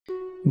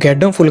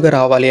గెడ్డం ఫుల్గా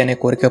రావాలి అనే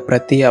కోరిక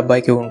ప్రతి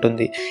అబ్బాయికి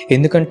ఉంటుంది.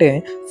 ఎందుకంటే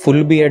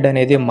ఫుల్ బియర్డ్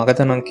అనేది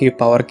మగతనంకి,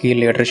 పవర్కి,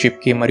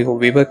 లీడర్షిప్కి మరియు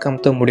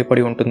వివేకంతో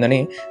ముడిపడి ఉంటుందని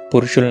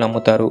పురుషులు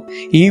నమ్ముతారు.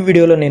 ఈ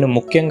వీడియోలో నేను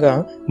ముఖ్యంగా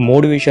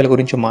 3 విషయాల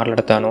గురించి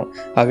మాట్లాడతాను.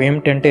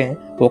 అవేమిటంటే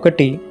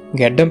 1.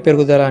 గెడ్డం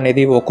పెరుగుదల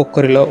అనేది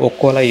ఒక్కొక్కరిలో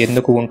ఒక్కోలా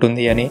ఎందుకు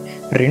ఉంటుంది అని,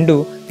 2.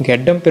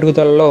 గెడ్డం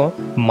పెరుగుదలలో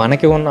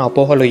మనకి ఉన్న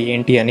అపోహలు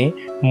ఏంటి అని,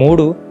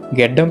 3.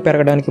 గెడ్డం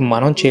పెరగడానికి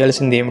మనం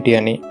చేయాల్సింది ఏమిటి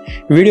అని.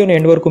 వీడియోని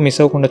ఎండ్ వరకు మిస్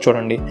అవ్వకుండా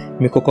చూడండి,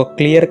 మీకు ఒక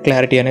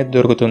క్లారిటీ అనేది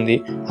దొరుకుతుంది.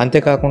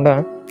 అంతేకాకుండా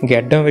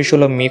గెడ్డం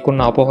విషయంలో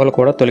మీకున్న అపోహలు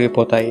కూడా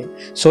తొలగిపోతాయి.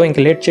 సో ఇంక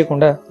లేట్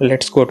చేయకుండా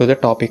let's go to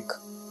the topic.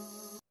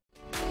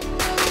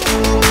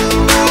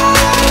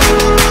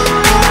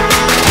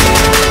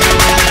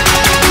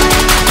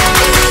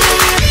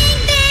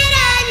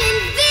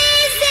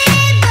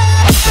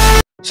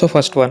 So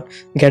first one,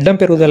 గెడ్డం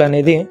పెరుగుదల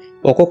అనేది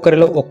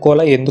ఒక్కొక్కరిలో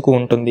ఒక్కోలా ఎందుకు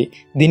ఉంటుంది?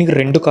 దీనికి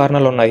 2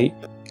 కారణాలు ఉన్నాయి.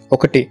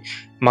 1.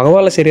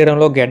 మగవాళ్ళ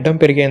శరీరంలో గెడ్డం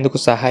పెరిగేందుకు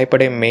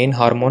సహాయపడే మెయిన్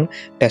హార్మోన్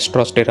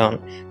టెస్టోస్టెరాన్.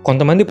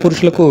 కొంతమంది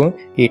పురుషులకు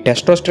ఈ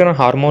టెస్టోస్టెరాన్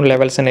హార్మోన్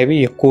లెవెల్స్ అనేవి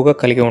ఎక్కువగా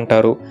కలిగి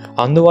ఉంటారు.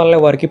 అందువల్ల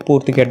వారికి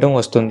పూర్తి గెడ్డం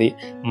వస్తుంది.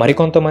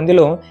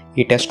 మరికొంతమందిలో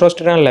ఈ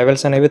టెస్టోస్టెరాన్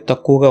లెవెల్స్ అనేవి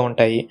తక్కువగా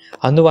ఉంటాయి.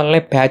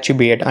 అందువల్లనే ప్యాచ్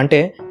బియర్డ్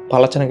అంటే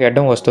పలచన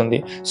గెడ్డం వస్తుంది.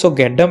 సో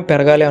గెడ్డం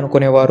పెరగాలి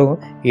అనుకునేవారు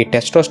ఈ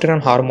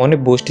టెస్టోస్టెరాన్ హార్మోన్ని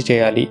బూస్ట్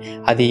చేయాలి.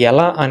 అది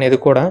ఎలా అనేది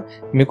కూడా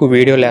మీకు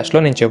వీడియో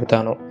లాస్ట్లో నేను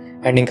చెబుతాను.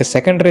 అండ్ ఇంకా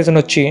సెకండ్ రీజన్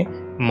వచ్చి,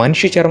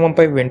 మనిషి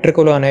చర్మంపై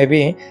వెంట్రుకలు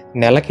అనేవి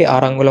నెలకి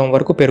 6 అంగుళం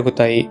వరకు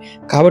పెరుగుతాయి.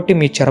 కాబట్టి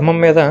మీ చర్మం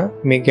మీద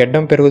మీ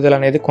గెడ్డం పెరుగుదల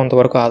అనేది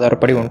కొంతవరకు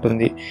ఆధారపడి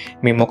ఉంటుంది.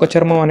 మీ ముఖ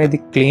చర్మం అనేది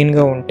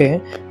క్లీన్గా ఉంటే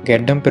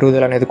గెడ్డం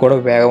పెరుగుదల అనేది కూడా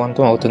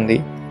వేగవంతం అవుతుంది.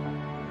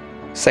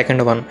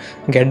 సెకండ్ వన్,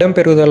 గెడ్డం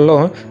పెరుగుదలలో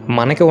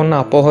మనకి ఉన్న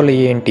అపోహలు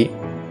ఏంటి?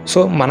 సో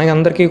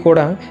మనకందరికీ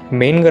కూడా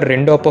మెయిన్గా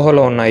 2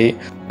 అపోహలు ఉన్నాయి.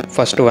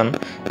 ఫస్ట్ వన్,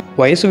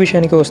 వయసు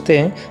విషయానికి వస్తే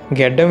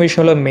గెడ్డం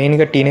విషయంలో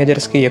మెయిన్గా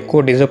టీనేజర్స్కి ఎక్కువ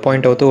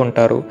డిసప్పాయింట్ అవుతూ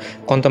ఉంటారు.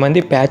 కొంతమంది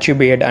ప్యాచ్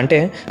బియర్డ్ అంటే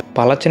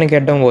పలచని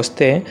గెడ్డం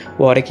వస్తే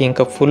వారికి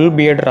ఇంకా ఫుల్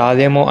బియర్డ్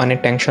రాదేమో అనే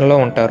టెన్షన్లో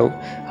ఉంటారు.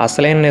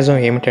 అసలైన నిజం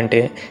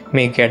ఏమిటంటే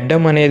మీ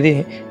గెడ్డం అనేది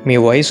మీ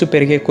వయసు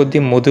పెరిగే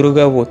కొద్దీ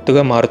ముదురుగా,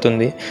 ఒత్తుగా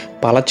మారుతుంది.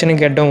 పలచని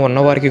గెడ్డం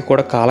ఉన్నవారికి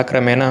కూడా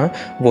కాలక్రమేణా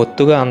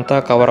ఒత్తుగా అంతా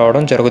కవర్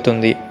అవడం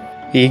జరుగుతుంది.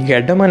 ఈ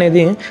గెడ్డం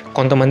అనేది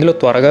కొంతమందిలో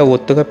త్వరగా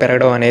ఒత్తుగా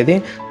పెరగడం అనేది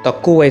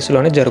తక్కువ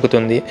వయసులోనే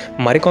జరుగుతుంది.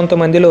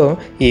 మరికొంతమందిలో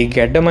ఈ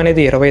గెడ్డం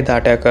అనేది 20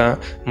 దాటాక,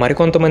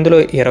 మరికొంతమందిలో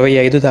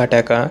 25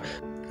 దాటాక,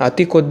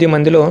 అతి కొద్ది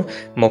మందిలో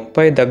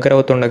 30 దగ్గర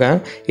అవుతుండగా,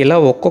 ఇలా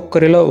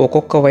ఒక్కొక్కరిలో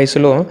ఒక్కొక్క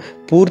వయసులో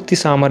పూర్తి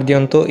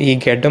సామర్థ్యంతో ఈ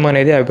గెడ్డం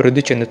అనేది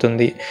అభివృద్ధి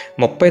చెందుతుంది.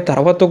 30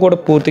 తర్వాత కూడా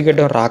పూర్తి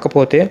గెడ్డం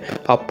రాకపోతే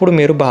అప్పుడు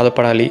మీరు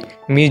బాధపడాలి,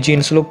 మీ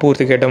జీన్స్లో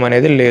పూర్తి గెడ్డం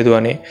అనేది లేదు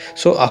అని.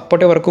 సో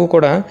అప్పటి వరకు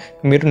కూడా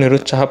మీరు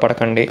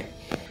నిరుత్సాహపడకండి.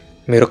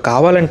 మీరు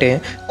కావాలంటే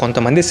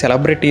కొంతమంది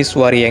సెలబ్రిటీస్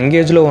వారి యంగ్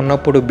ఏజ్లో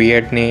ఉన్నప్పుడు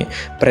బియర్డ్ని,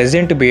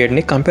 ప్రెజెంట్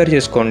బియర్డ్ని కంపేర్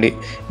చేసుకోండి.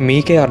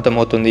 మీకే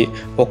అర్థమవుతుంది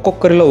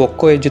ఒక్కొక్కరిలో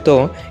ఒక్కో ఏజ్తో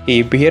ఈ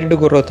బియర్డ్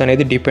గ్రోత్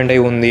అనేది డిపెండ్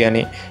అయి ఉంది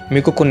అని.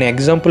 మీకు కొన్ని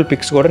ఎగ్జాంపుల్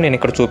పిక్స్ కూడా నేను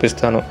ఇక్కడ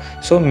చూపిస్తాను.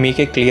 సో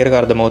మీకే క్లియర్గా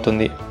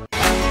అర్థమవుతుంది.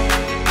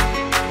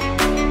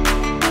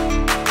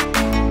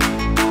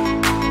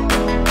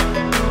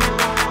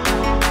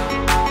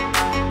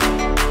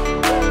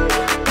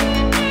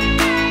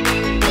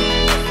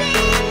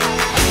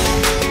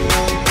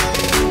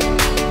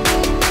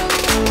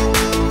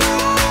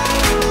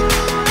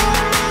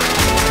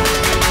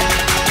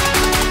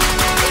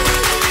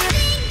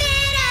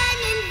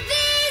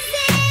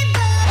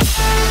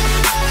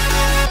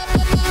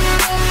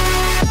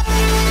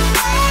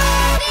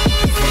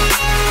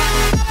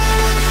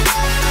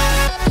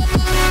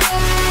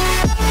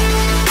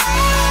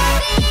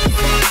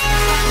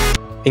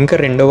 ఇంకా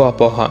 2వ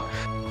అపోహ,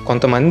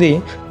 కొంతమంది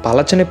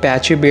పలచని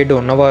ప్యాచీ బియర్డ్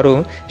ఉన్నవారు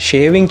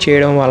షేవింగ్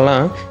చేయడం వల్ల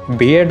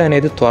బియర్డ్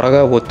అనేది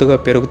త్వరగా ఒత్తుగా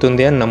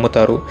పెరుగుతుంది అని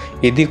నమ్ముతారు.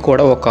 ఇది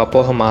కూడా ఒక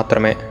అపోహ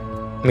మాత్రమే.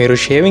 మీరు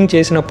షేవింగ్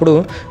చేసినప్పుడు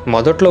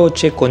మొదట్లో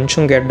వచ్చే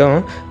కొంచెం గెడ్డం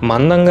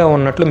మందంగా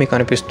ఉన్నట్లు మీకు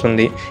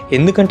అనిపిస్తుంది.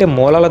 ఎందుకంటే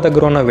మూలాల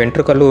దగ్గర ఉన్న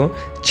వెంట్రుకలు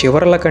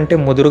చివరల కంటే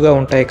ముదురుగా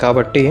ఉంటాయి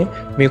కాబట్టి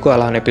మీకు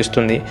అలా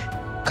అనిపిస్తుంది.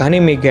 కానీ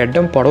మీ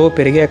గెడ్డం పొడవు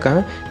పెరిగాక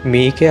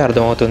మీకే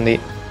అర్థమవుతుంది.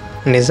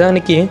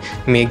 నిజానికి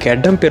మీ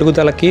గెడ్డం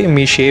పెరుగుదలకి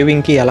మీ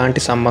షేవింగ్కి ఎలాంటి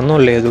సంబంధం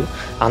లేదు.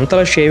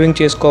 అంతలా షేవింగ్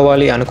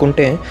చేసుకోవాలి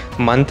అనుకుంటే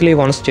మంత్లీ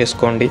వన్స్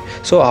చేసుకోండి.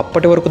 సో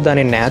అప్పటి వరకు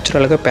దాన్ని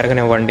న్యాచురల్గా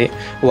పెరగనివ్వండి.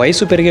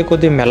 వయసు పెరిగే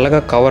కొద్దీ మెల్లగా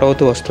కవర్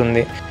అవుతూ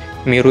వస్తుంది.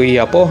 మీరు ఈ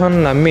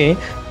అపోహను నమ్మి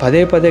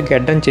పదే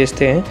గెడ్డం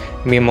చేస్తే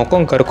మీ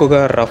ముఖం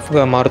గరుకుగా,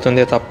 రఫ్గా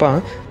మారుతుందే తప్ప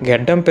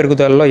గెడ్డం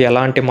పెరుగుదలలో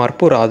ఎలాంటి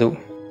మార్పు రాదు.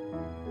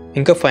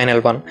 ఇంకా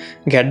ఫైనల్ వన్,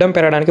 గెడ్డం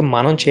పెరగడానికి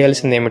మనం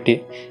చేయాల్సింది ఏమిటి?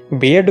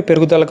 బియర్డ్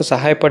పెరుగుదలకు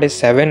సహాయపడే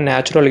 7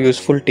 న్యాచురల్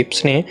యూస్ఫుల్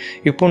టిప్స్ని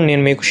ఇప్పుడు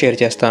నేను మీకు షేర్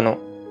చేస్తాను.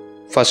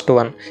 First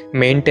one,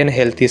 maintain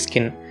healthy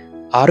skin.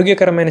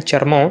 ఆరోగ్యకరమైన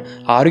చర్మం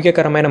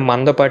ఆరోగ్యకరమైన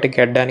మందపాటి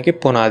గెడ్డానికి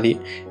పునాది.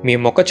 మీ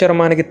ముఖ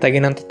చర్మానికి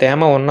తగినంత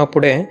తేమ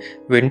ఉన్నప్పుడే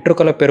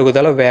వెంట్రుకల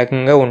పెరుగుదల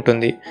వేగంగా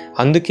ఉంటుంది.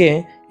 అందుకే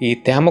ఈ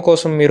తేమ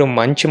కోసం మీరు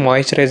మంచి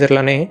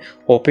మాయిశ్చరైజర్లని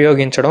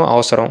ఉపయోగించడం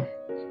అవసరం.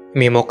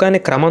 మీ ముఖాన్ని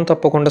క్రమం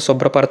తప్పకుండా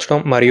శుభ్రపరచడం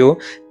మరియు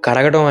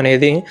కడగడం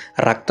అనేది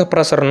రక్త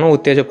ప్రసరణను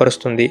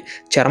ఉత్తేజపరుస్తుంది,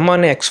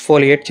 చర్మాన్ని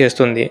ఎక్స్ఫోలియేట్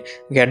చేస్తుంది,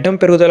 గెడ్డం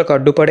పెరుగుదలకు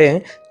అడ్డుపడే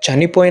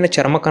చనిపోయిన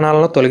చర్మ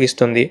కణాలను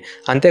తొలగిస్తుంది,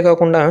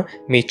 అంతేకాకుండా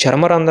మీ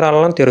చర్మ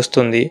రంధ్రాలను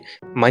తెరుస్తుంది.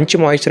 మంచి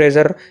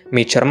మాయిశ్చరైజర్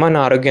మీ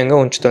చర్మాన్ని ఆరోగ్యంగా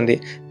ఉంచుతుంది,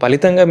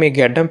 ఫలితంగా మీ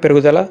గెడ్డం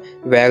పెరుగుదల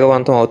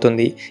వేగవంతం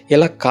అవుతుంది.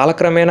 ఇలా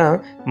కాలక్రమేణా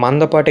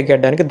మందపాటి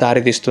గెడ్డానికి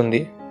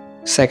దారితీస్తుంది.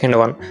 Second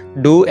one,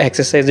 do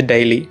exercise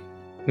daily.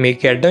 మీ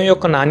గెడ్డం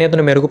యొక్క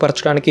నాణ్యతను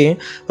మెరుగుపరచడానికి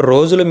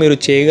రోజులు మీరు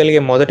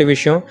చేయగలిగే మొదటి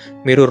విషయం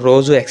మీరు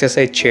రోజు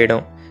ఎక్సర్సైజ్ చేయడం.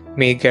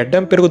 మీ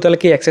గెడ్డం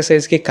పెరుగుదలకి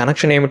ఎక్సర్సైజ్కి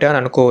కనెక్షన్ ఏమిటా అని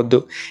అనుకోవద్దు.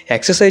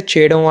 ఎక్సర్సైజ్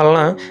చేయడం వలన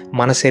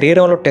మన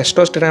శరీరంలో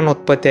టెస్టోస్టెరాన్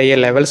ఉత్పత్తి అయ్యే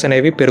లెవెల్స్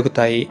అనేవి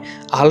పెరుగుతాయి.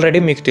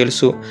 ఆల్రెడీ మీకు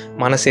తెలుసు,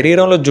 మన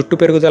శరీరంలో జుట్టు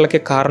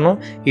పెరుగుదలకి కారణం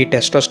ఈ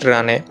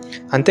టెస్టోస్టెరానే.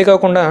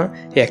 అంతేకాకుండా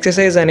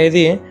ఎక్సర్సైజ్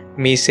అనేది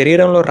మీ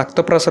శరీరంలో రక్త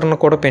ప్రసరణ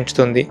కూడా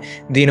పెంచుతుంది.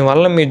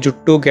 దీనివల్ల మీ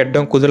జుట్టు,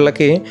 గెడ్డం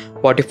కుదుళ్ళకి,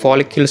 వాటి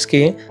ఫాలిక్యూల్స్కి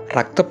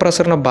రక్త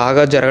ప్రసరణ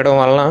బాగా జరగడం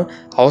వలన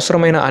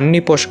అవసరమైన అన్ని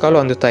పోషకాలు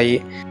అందుతాయి.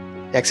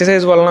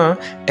 ఎక్సర్సైజ్ వలన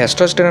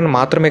టెస్టోస్టెరాన్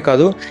మాత్రమే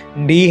కాదు,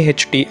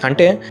 డిహెచ్టి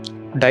అంటే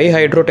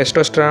డైహైడ్రో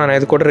టెస్టోస్టెరాన్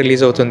అనేది కూడా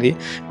రిలీజ్ అవుతుంది.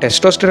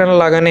 టెస్టోస్టెరాన్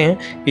లాగానే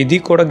ఇది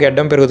కూడా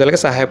గెడ్డం పెరుగుదలకి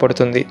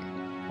సహాయపడుతుంది.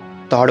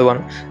 Third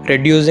one,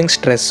 reducing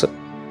stress.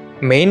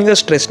 మెయిన్గా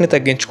స్ట్రెస్ని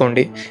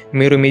తగ్గించుకోండి.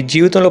 మీరు మీ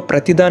జీవితంలో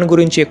ప్రతిదాని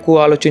గురించి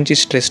ఎక్కువ ఆలోచించి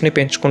స్ట్రెస్ని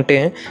పెంచుకుంటే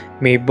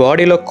మీ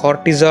బాడీలో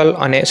కార్టిజాల్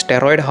అనే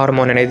స్టెరాయిడ్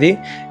హార్మోన్ అనేది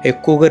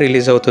ఎక్కువగా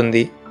రిలీజ్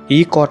అవుతుంది. ఈ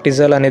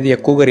కార్టిజాల్ అనేది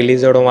ఎక్కువగా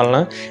రిలీజ్ అవ్వడం వలన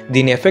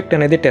దీని ఎఫెక్ట్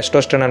అనేది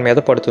టెస్టోస్టెరాన్ మీద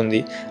పడుతుంది.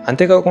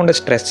 అంతేకాకుండా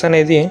స్ట్రెస్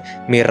అనేది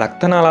మీ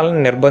రక్తనాళాలను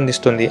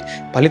నిర్బంధిస్తుంది,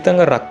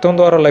 ఫలితంగా రక్తం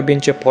ద్వారా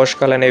లభించే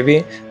పోషకాలు అనేవి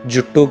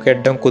జుట్టు,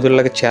 గెడ్డం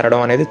కుదుళ్ళకి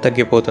చేరడం అనేది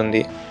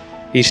తగ్గిపోతుంది.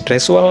 ఈ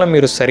స్ట్రెస్ వలన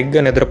మీరు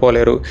సరిగ్గా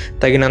నిద్రపోలేరు.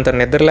 తగినంత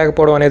నిద్ర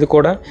లేకపోవడం అనేది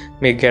కూడా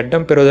మీ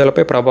గెడ్డం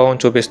పెరుగుదలపై ప్రభావం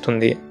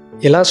చూపిస్తుంది.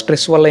 ఇలా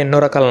స్ట్రెస్ వల్ల ఎన్నో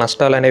రకాల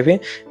నష్టాలు అనేవి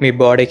మీ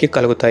బాడీకి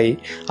కలుగుతాయి.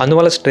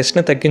 అందువల్ల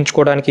స్ట్రెస్ని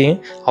తగ్గించుకోవడానికి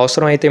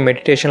అవసరమైతే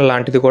మెడిటేషన్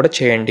లాంటిది కూడా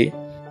చేయండి.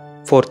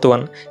 Fourth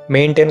one,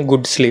 maintain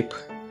good sleep.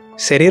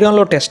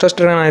 శరీరంలో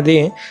టెస్టోస్టెరాన్ అనేది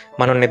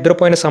మనం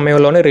నిద్రపోయిన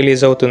సమయంలోనే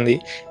రిలీజ్ అవుతుంది.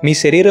 మీ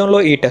శరీరంలో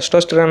ఈ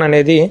టెస్టోస్టెరాన్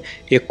అనేది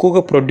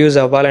ఎక్కువగా ప్రొడ్యూస్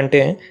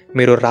అవ్వాలంటే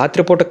మీరు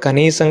రాత్రిపూట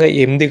కనీసంగా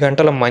 8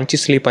 గంటల మంచి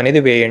స్లీప్ అనేది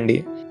వేయండి.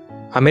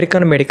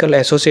 అమెరికన్ మెడికల్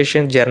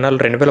అసోసియేషన్ జర్నల్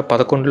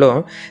 2011లో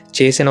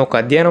చేసిన ఒక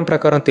అధ్యయనం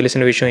ప్రకారం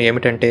తెలిసిన విషయం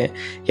ఏమిటంటే,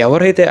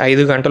 ఎవరైతే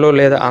 5 గంటలు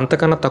లేదా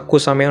అంతకన్నా తక్కువ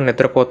సమయం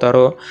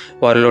నిద్రపోతారో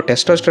వారిలో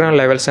టెస్టోస్టెరాన్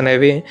లెవెల్స్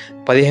అనేవి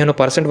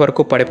 15%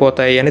 వరకు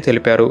పడిపోతాయి అని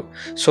తెలిపారు.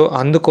 సో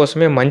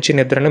అందుకోసమే మంచి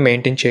నిద్రను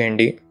మెయింటైన్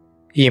చేయండి.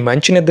 ఈ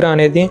మంచి నిద్ర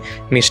అనేది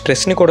మీ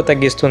స్ట్రెస్ని కూడా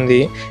తగ్గిస్తుంది,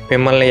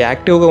 మిమ్మల్ని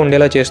యాక్టివ్గా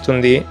ఉండేలా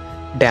చేస్తుంది,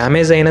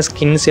 డ్యామేజ్ అయిన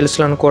స్కిన్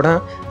సెల్స్లను కూడా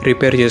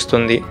రిపేర్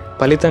చేస్తుంది,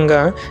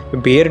 ఫలితంగా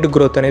బియర్డ్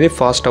గ్రోత్ అనేది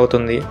ఫాస్ట్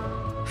అవుతుంది.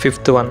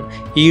 Fifth one,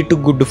 eat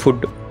good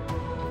food.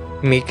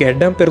 మీ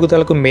గెడ్డం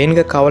పెరుగుదలకు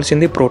మెయిన్గా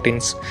కావాల్సింది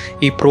ప్రోటీన్స్.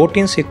 ఈ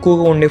ప్రోటీన్స్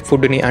ఎక్కువగా ఉండే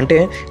ఫుడ్ని అంటే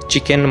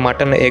చికెన్,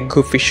 మటన్, ఎగ్,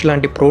 ఫిష్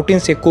లాంటి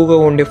ప్రోటీన్స్ ఎక్కువగా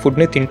ఉండే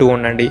ఫుడ్ని తింటూ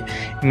ఉండండి.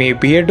 మీ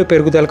బియర్డ్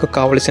పెరుగుదలకు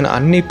కావలసిన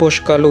అన్ని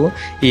పోషకాలు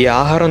ఈ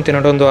ఆహారం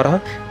తినడం ద్వారా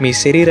మీ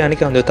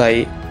శరీరానికి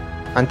అందుతాయి.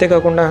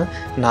 అంతేకాకుండా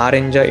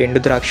నారింజ,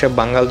 ఎండు ద్రాక్ష,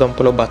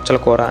 బంగాళదుంపలు, బచ్చల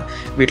కూర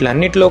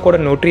వీటిలన్నిటిలో కూడా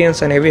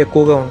న్యూట్రియంట్స్ అనేవి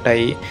ఎక్కువగా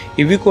ఉంటాయి.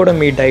 ఇవి కూడా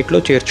మీ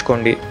డైట్లో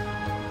చేర్చుకోండి.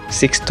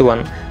 Sixth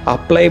one,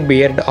 apply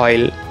beard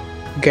oil.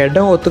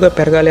 గెడ్డం ఒత్తుగా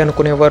పెరగాలి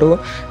అనుకునేవారు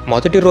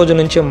మొదటి రోజు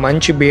నుంచే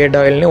మంచి బియర్డ్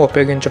ఆయిల్ని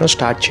ఉపయోగించడం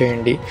స్టార్ట్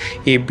చేయండి.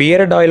 ఈ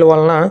బియర్డ్ ఆయిల్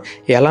వలన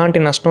ఎలాంటి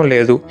నష్టం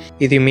లేదు.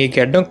 ఇది మీ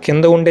గెడ్డం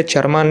కింద ఉండే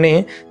చర్మాన్ని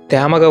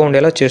తేమగా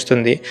ఉండేలా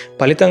చేస్తుంది,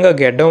 ఫలితంగా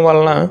గెడ్డం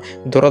వలన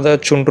దురద,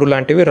 చుండ్రు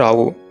లాంటివి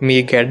రావు. మీ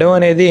గెడ్డం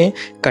అనేది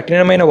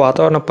కఠినమైన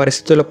వాతావరణ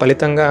పరిస్థితుల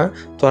ఫలితంగా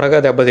త్వరగా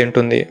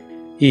దెబ్బతింటుంది.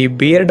 ఈ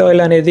బియర్డ్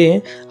ఆయిల్ అనేది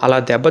అలా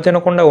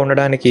దెబ్బతినకుండా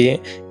ఉండడానికి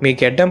మీ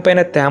గెడ్డం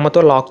పైన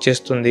తేమతో లాక్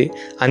చేస్తుంది.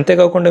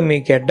 అంతేకాకుండా మీ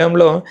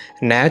గెడ్డంలో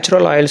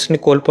న్యాచురల్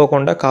ఆయిల్స్ని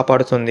కోల్పోకుండా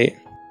కాపాడుతుంది.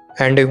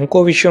 అండ్ ఇంకో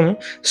విషయం,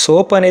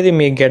 సోప్ అనేది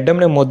మీ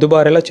గెడ్డంని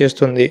మొద్దుబారేలా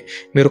చేస్తుంది.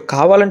 మీరు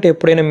కావాలంటే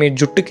ఎప్పుడైనా మీ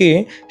జుట్టుకి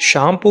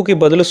షాంపూకి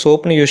బదులు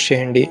సోప్ని యూజ్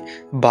చేయండి.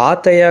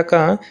 బాత్ అయ్యాక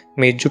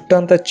మీ జుట్టు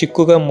అంతా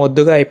చిక్కుగా,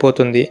 మొద్దుగా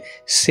అయిపోతుంది.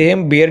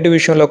 సేమ్ బియర్డ్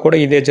విషయంలో కూడా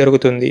ఇదే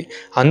జరుగుతుంది.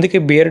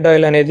 అందుకే బియర్డ్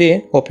ఆయిల్ అనేది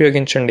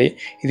ఉపయోగించండి.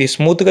 ఇది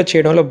స్మూత్గా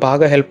చేయడంలో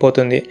బాగా హెల్ప్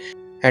అవుతుంది.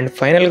 అండ్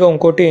ఫైనల్గా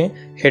ఇంకోటి,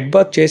 హెడ్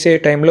బాత్ చేసే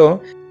టైంలో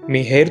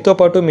మీ హెయిర్తో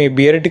పాటు మీ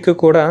బియర్డ్కి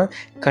కూడా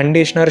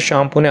కండిషనర్,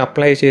 షాంపూని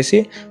అప్లై చేసి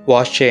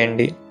వాష్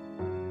చేయండి.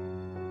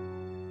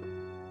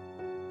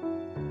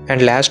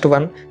 And last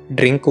one,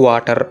 drink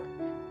water.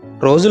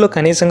 రోజులో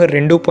కనీసంగా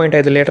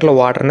 2.5 లీటర్ల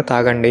వాటర్ని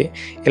తాగండి.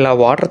 ఇలా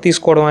వాటర్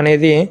తీసుకోవడం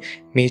అనేది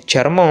మీ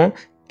చర్మం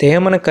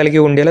తేమను కలిగి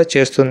ఉండేలా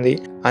చేస్తుంది.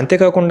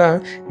 అంతేకాకుండా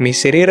మీ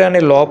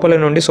శరీరాన్ని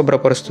లోపల నుండి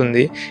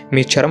శుభ్రపరుస్తుంది,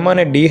 మీ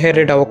చర్మాన్ని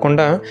డీహైడ్రేట్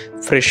అవ్వకుండా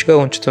ఫ్రెష్గా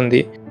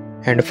ఉంచుతుంది.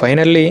 అండ్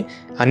ఫైనల్లీ,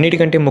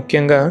 అన్నిటికంటే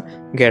ముఖ్యంగా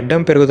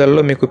గెడ్డం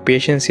పెరుగుదలలో మీకు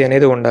పేషెన్సీ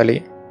అనేది ఉండాలి.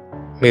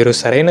 మీరు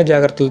సరైన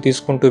జాగ్రత్తలు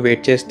తీసుకుంటూ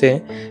వెయిట్ చేస్తే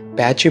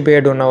ప్యాచీ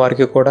బియర్డ్ ఉన్న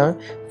వారికి కూడా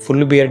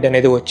ఫుల్ బియర్డ్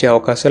అనేది వచ్చే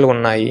అవకాశాలు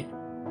ఉన్నాయి.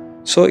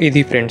 సో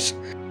ఇది ఫ్రెండ్స్,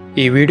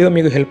 ఈ వీడియో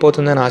మీకు హెల్ప్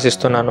అవుతుందని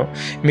ఆశిస్తున్నాను.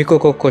 మీకు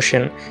ఒక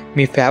క్వశ్చన్,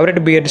 మీ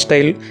ఫేవరెట్ బియర్డ్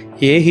స్టైల్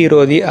ఏ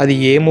హీరోది, అది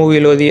ఏ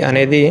మూవీలోది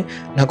అనేది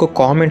నాకు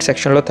కామెంట్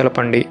సెక్షన్లో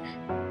తెలపండి.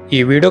 ఈ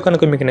వీడియో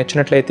కనుక మీకు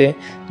నచ్చినట్లయితే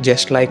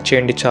జస్ట్ లైక్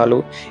చేయండి చాలు.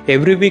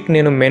 ఎవ్రీ వీక్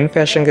నేను మెన్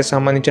ఫ్యాషన్కి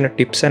సంబంధించిన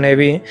టిప్స్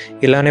అనేవి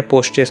ఇలానే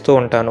పోస్ట్ చేస్తూ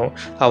ఉంటాను.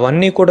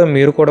 అవన్నీ కూడా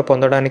మీరు కూడా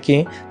పొందడానికి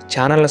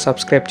ఛానల్ని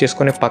సబ్స్క్రైబ్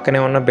చేసుకొని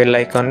పక్కనే ఉన్న బెల్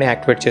ఐకాన్ని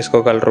యాక్టివేట్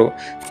చేసుకోగలరు.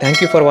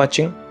 Thank you for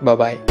watching.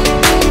 Bye.